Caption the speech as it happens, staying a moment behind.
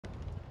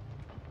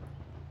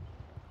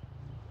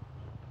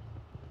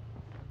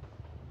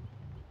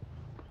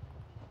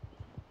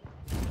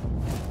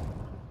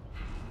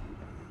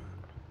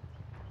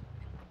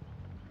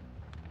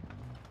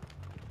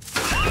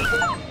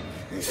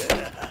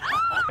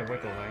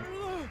wiggle though.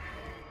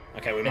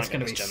 Okay, we might It's get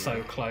gonna this be gen.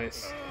 so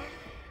close.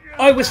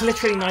 I was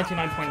literally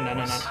 99 point. No.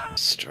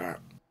 Strat.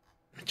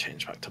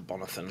 Change back to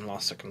Bonathan.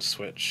 Last second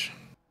switch.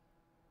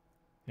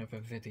 You have a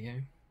video.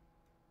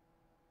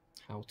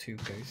 How to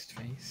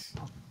Ghostface.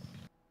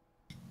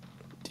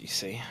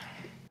 DC.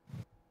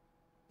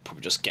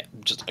 Probably just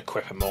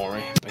equip a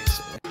Mori,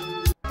 basically.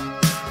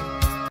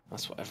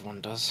 That's what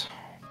everyone does.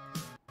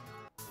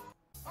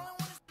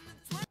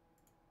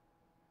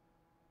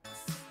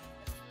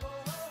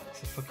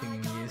 It's a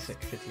fucking music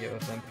video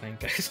of them playing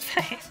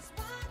Ghostface.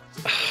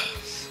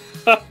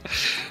 Of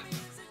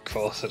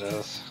course it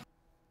is.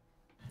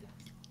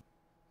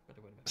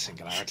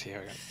 Singularity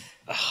here again.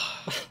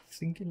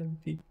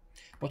 Singularity.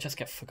 Watch us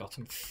get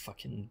forgotten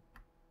fucking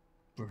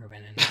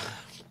ruining.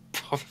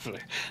 Probably.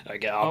 I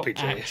get Oh,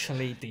 RPG.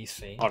 actually,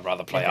 DC. I'd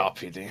rather play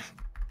RPG.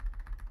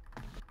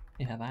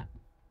 You hear that?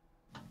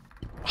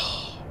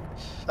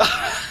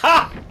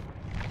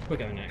 We're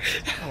going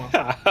next. Oh,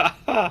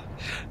 well.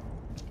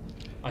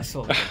 I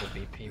saw the double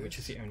BP, which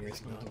is the only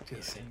reason I'm not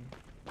DC.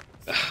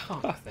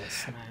 Fuck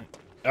this now.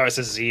 Oh, it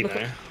says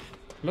Xeno.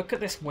 Look at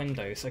this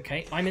windows,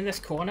 okay? I'm in this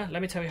corner.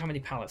 Let me tell you how many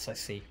pallets I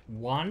see.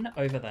 One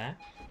over there.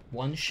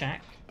 One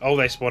shack. Oh,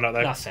 they spawn out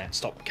there. That's it.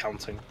 Stop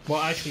counting.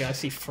 Well, actually, I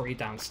see 3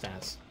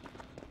 downstairs.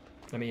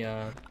 Let me,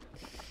 God,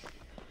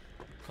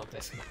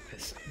 this map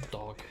is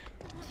dog.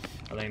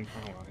 Are they in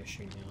power, I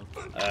assume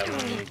they are.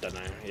 Don't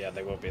know. Yeah,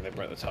 they will be. They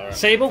broke the turret.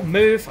 Sable,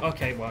 move!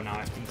 Okay, well, now I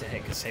have to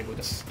hit because Sable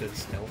just stood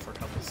still for a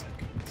couple of seconds.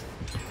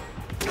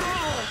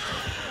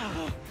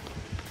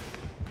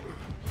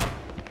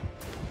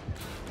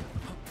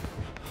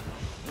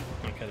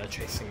 Okay, they're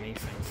chasing me,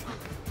 thankfully.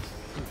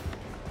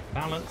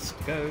 Balance,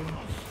 go.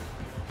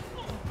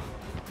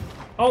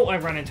 Oh, I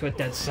ran into a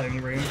dead zone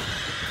room.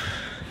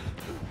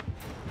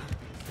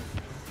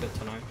 Good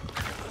to know.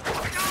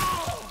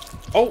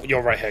 Oh,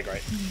 you're right here,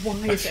 great. Why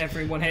is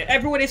everyone here?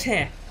 Everyone is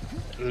here!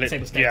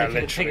 Sable's dead. Yeah, Take a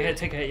literally. hit,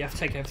 take a hit. You have to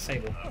take a hit for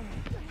Sable.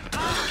 Oh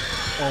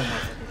my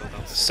fucking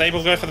god.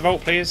 Sable, go for the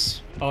vault,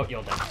 please. Oh,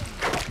 you're dead.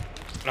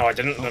 No, I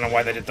didn't. Don't know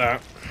why they did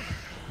that.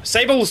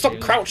 Sable, stop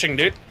crouching,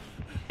 dude.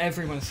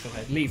 Everyone's still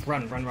here. Leave,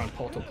 run.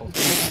 Portal.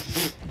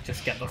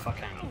 Just get the fuck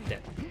out.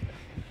 Dead.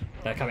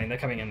 They're coming in.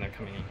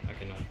 Okay,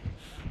 no.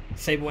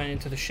 Sable went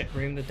into the shit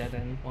room, the dead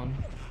end one.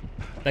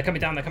 They're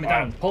coming down.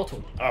 Down.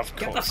 Portal. Of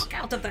Get the course. fuck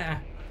out of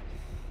there.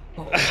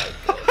 Oh,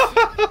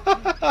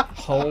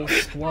 whole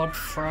squad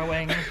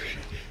throwing.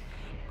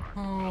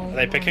 Oh, Are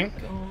they picking?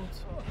 God.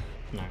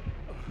 No.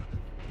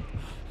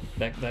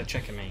 They're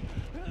checking me.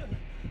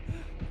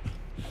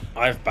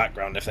 I have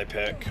background if they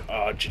pick.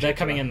 Oh, GG. They're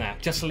coming in there.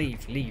 Just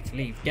leave.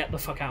 Get the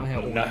fuck out of here.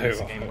 Or No. we lose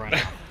the game right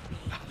now.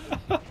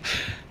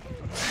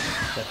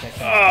 They're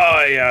picking.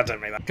 Oh, yeah, I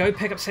don't mean that. Go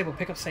pick up Sable.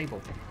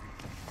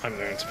 I'm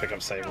going to pick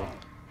up Sable.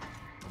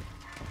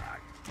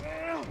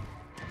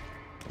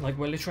 Like,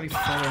 we're literally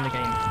following the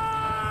game.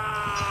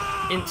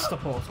 Insta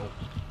portal.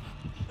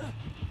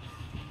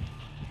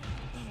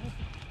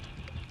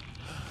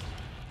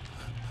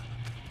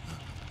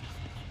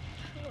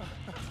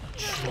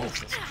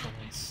 Jesus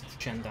Christ.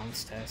 Gen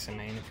downstairs in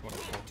main if you want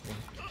to portal.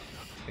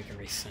 We can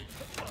reset.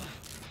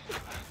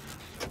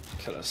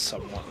 Killer's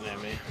somewhat near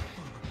me.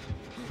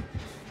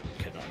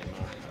 Okay, not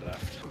anymore. I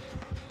left.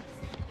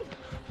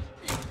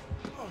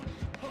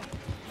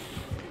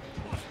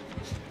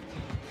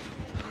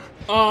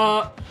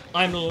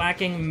 I'm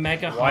lagging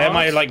mega hard. Why am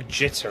I, like,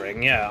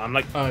 jittering? Yeah, I'm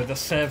like... Oh, the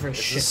server is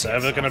Is shit. the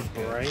server gonna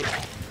break?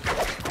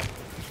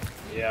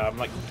 Yeah, I'm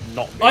like,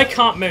 not moving. I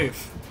can't move.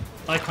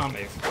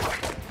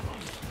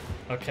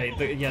 Okay,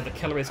 the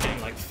killer is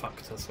getting, like,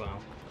 fucked as well.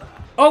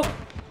 Oh!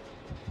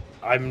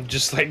 I'm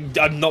just like,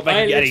 I'm not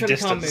making any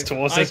distance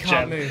towards this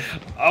gen.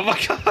 Move. Oh my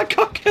god, I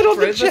can't get on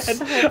the gen!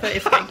 Server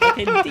is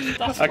getting deep.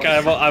 That's Okay,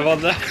 I'm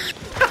on the...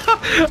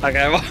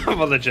 Okay,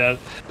 I'm on the gen.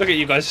 Look at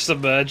you guys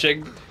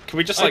submerging. Can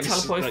we just, like,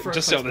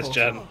 just sit on this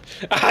gen?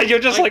 You're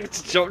just, I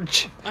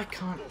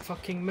can't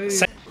fucking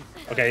move.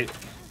 Okay.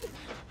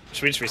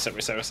 Should we just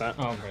reset?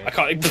 Oh, great. I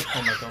can't...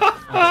 Oh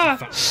my god.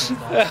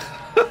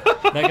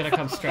 They're gonna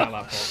come straight out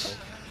that portal.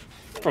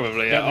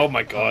 Probably, yeah. Oh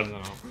my god. Oh,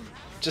 no.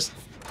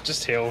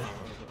 Just heal.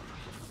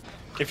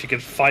 If you can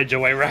find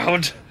your way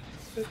around.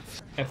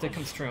 If they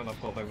come straight out that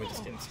portal, we're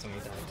just instantly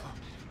dead.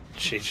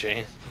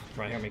 GG.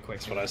 Right, help me quick.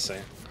 That's what I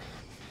say.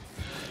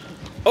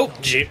 Oh,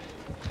 gee.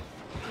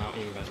 Not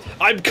even better.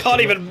 I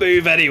can't even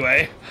move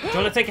anyway. Do you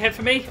want to take a hit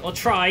for me? Or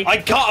try? I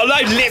can't.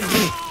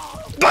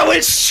 That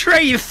went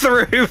straight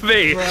through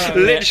me. Bro,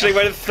 Literally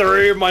went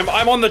through my.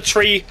 I'm on the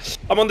tree.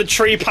 I'm on the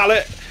tree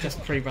pallet.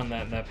 Just pre-run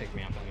there, pick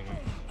me up anyway.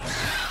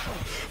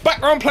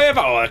 Background player.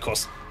 Oh, of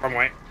course. Wrong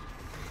way.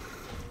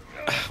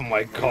 Oh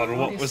my god,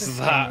 what was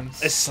that?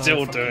 It's so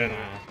still fucking doing.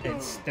 bad.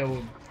 It's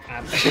still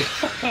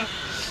absolutely.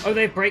 Oh,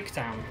 they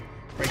breakdown.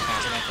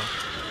 Whatever.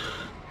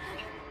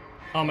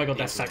 Oh my god,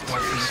 they're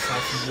sacrificing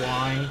themselves.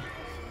 Why?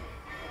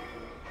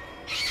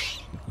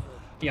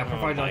 Yeah,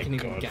 provided I can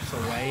even get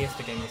away if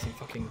the game doesn't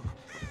fucking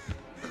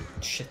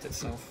shit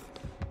itself.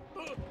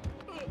 Look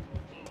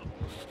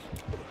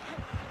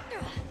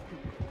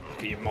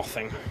at you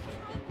mothing.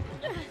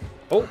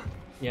 Oh!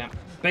 Yeah.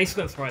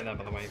 Basement's right there,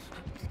 by the way.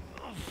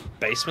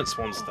 Basement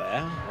spawn's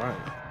there? Right.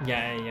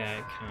 Yeah,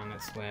 it can.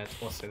 It's weird.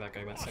 Also, that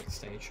guy went second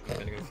stage. I'm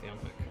gonna go for the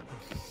unhook.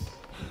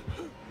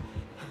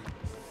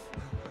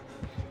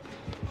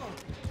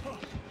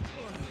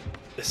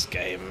 This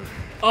game.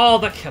 Oh,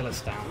 the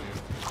killer's down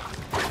here.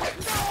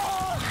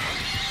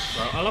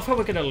 Bro, I love how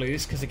we're gonna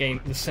lose because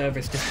the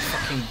server's just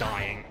fucking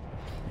dying.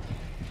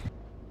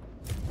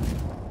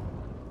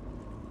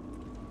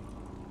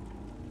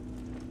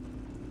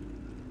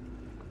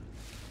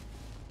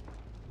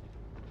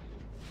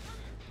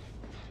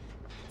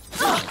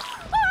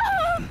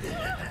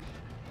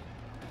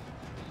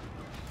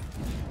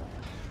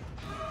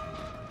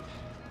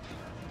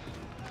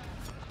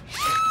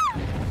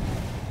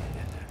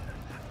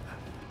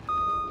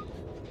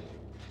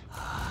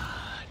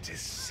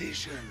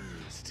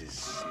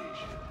 Decisions.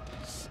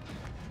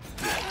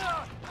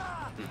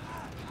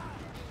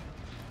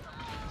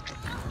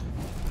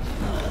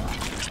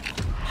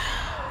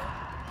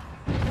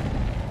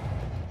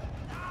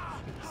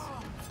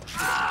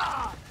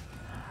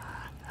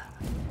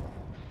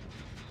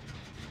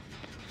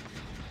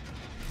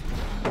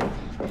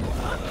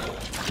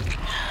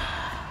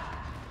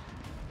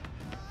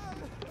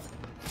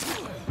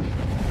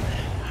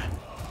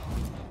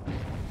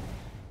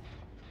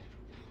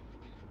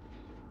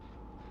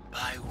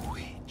 By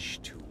which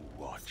to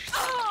watch.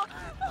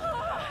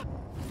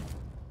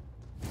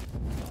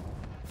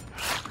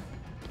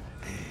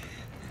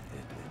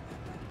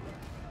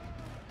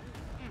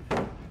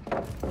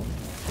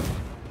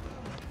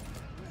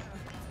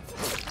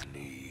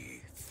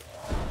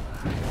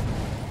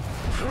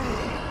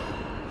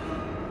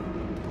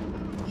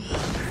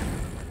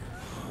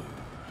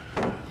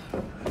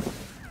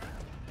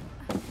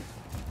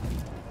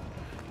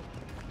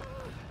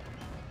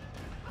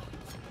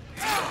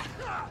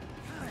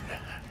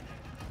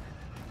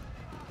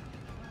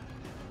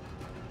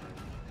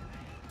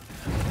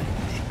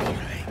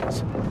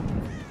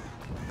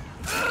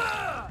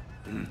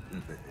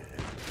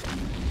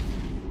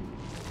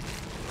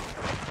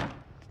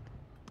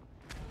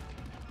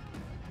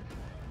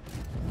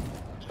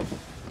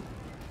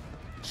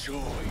 Joy.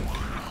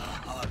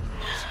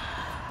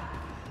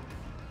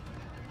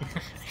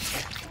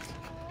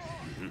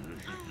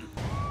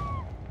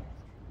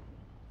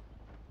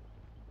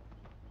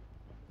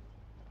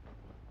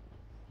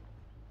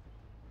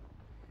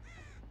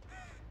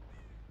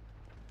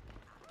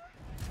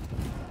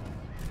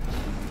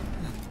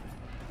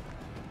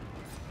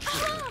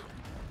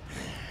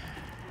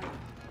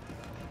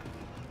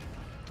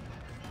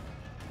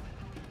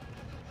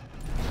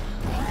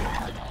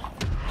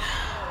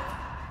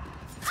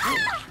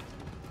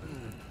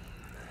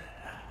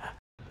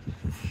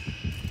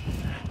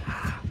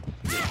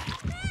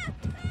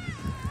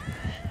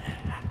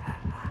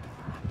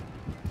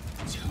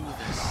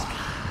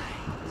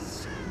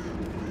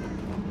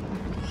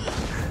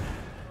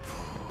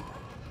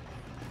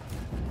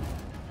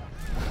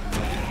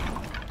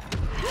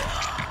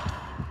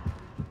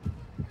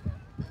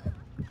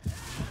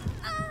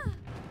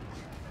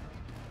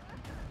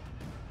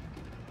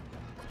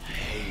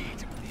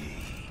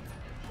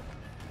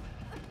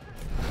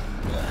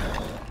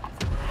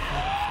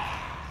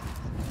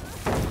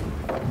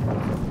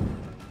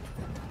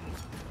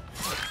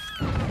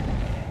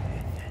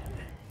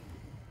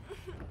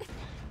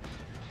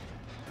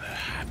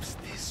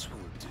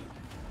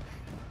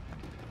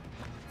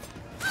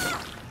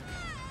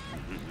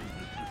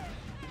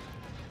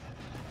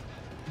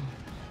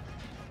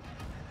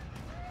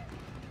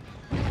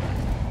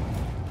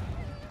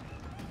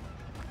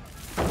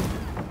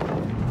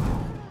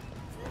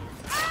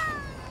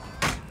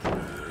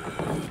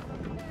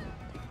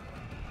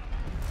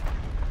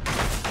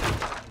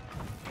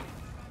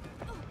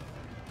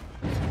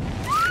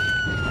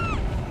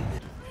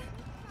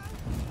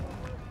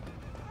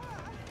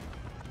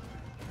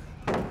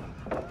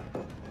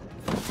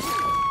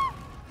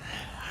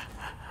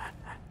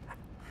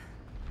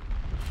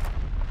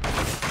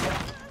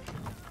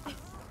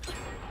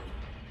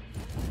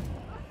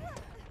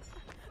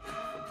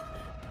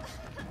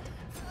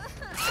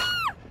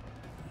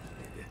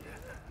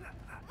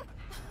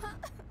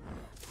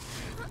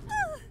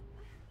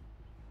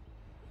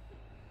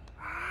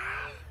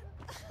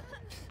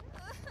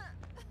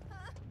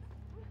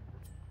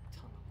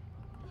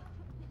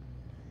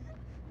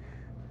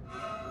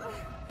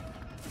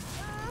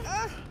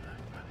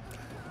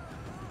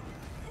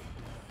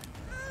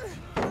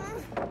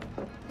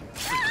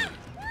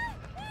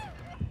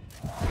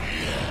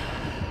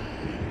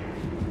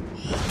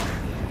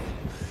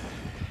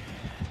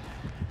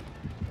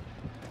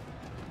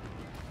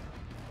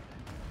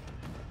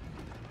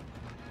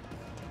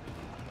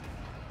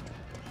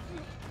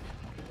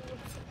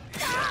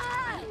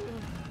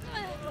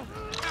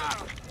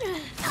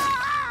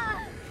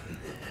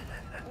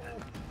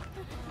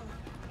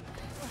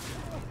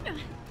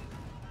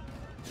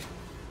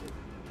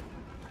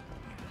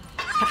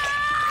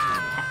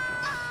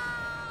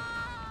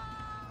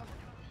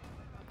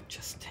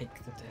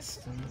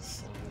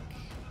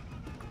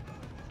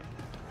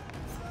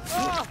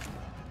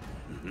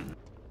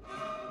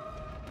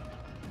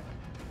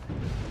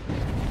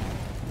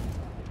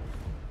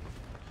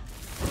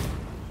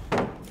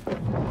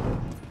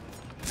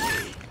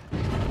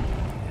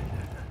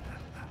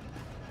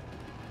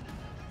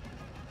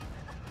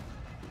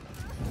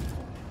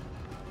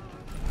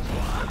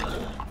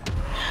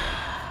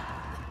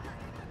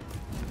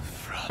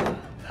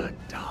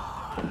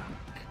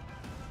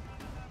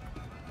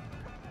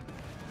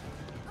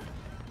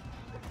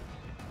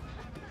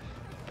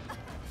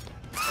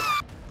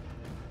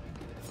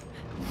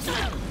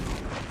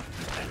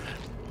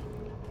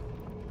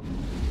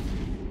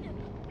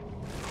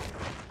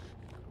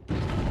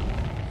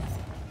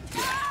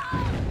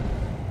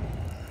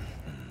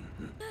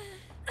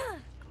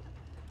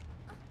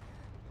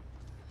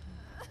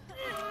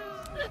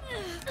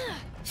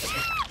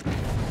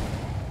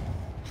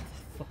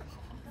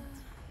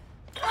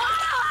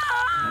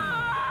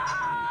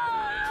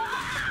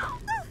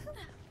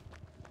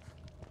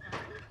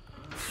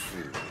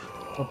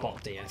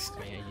 DPS'd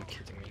me, are you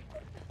kidding me?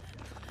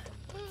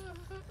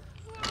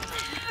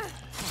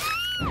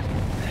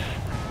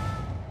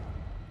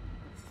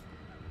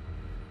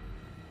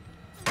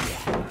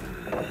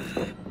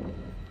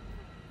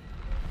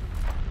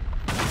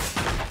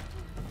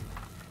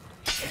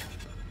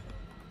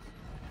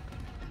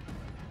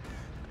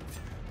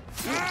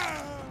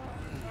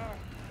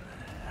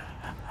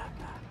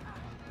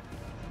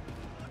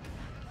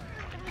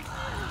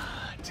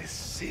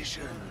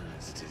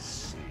 Decisions.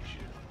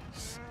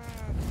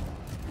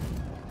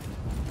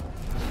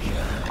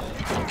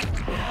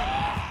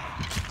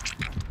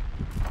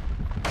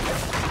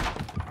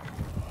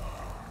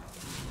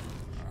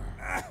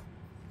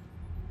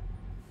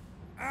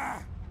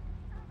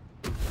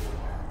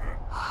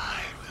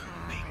 I will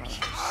make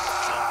you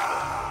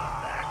suffer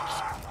that.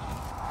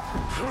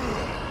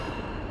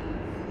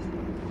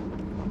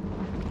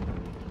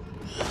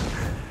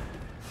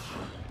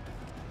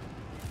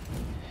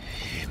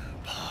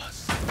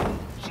 Impossible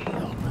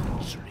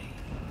geometry.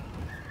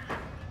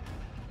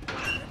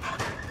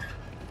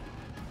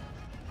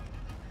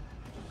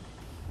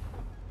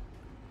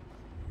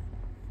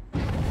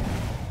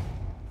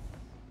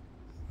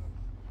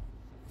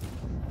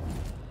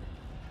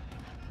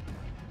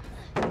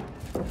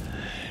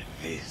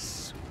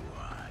 This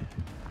one.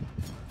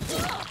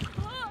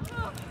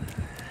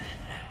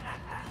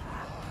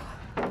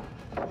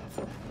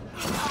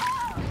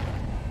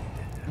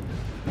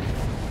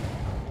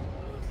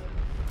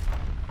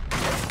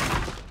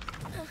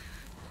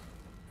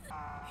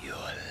 Your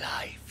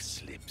life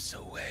slips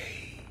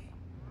away.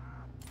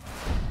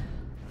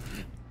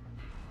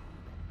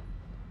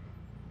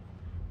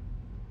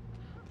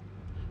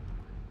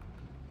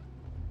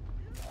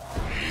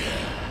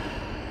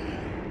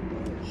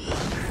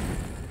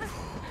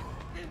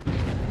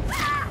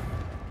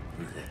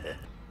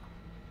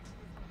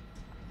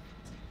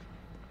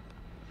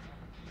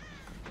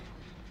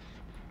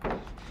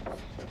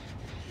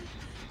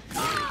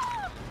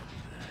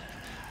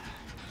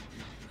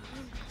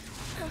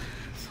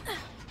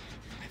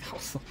 That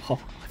was the part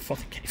I thought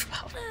it gave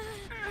out.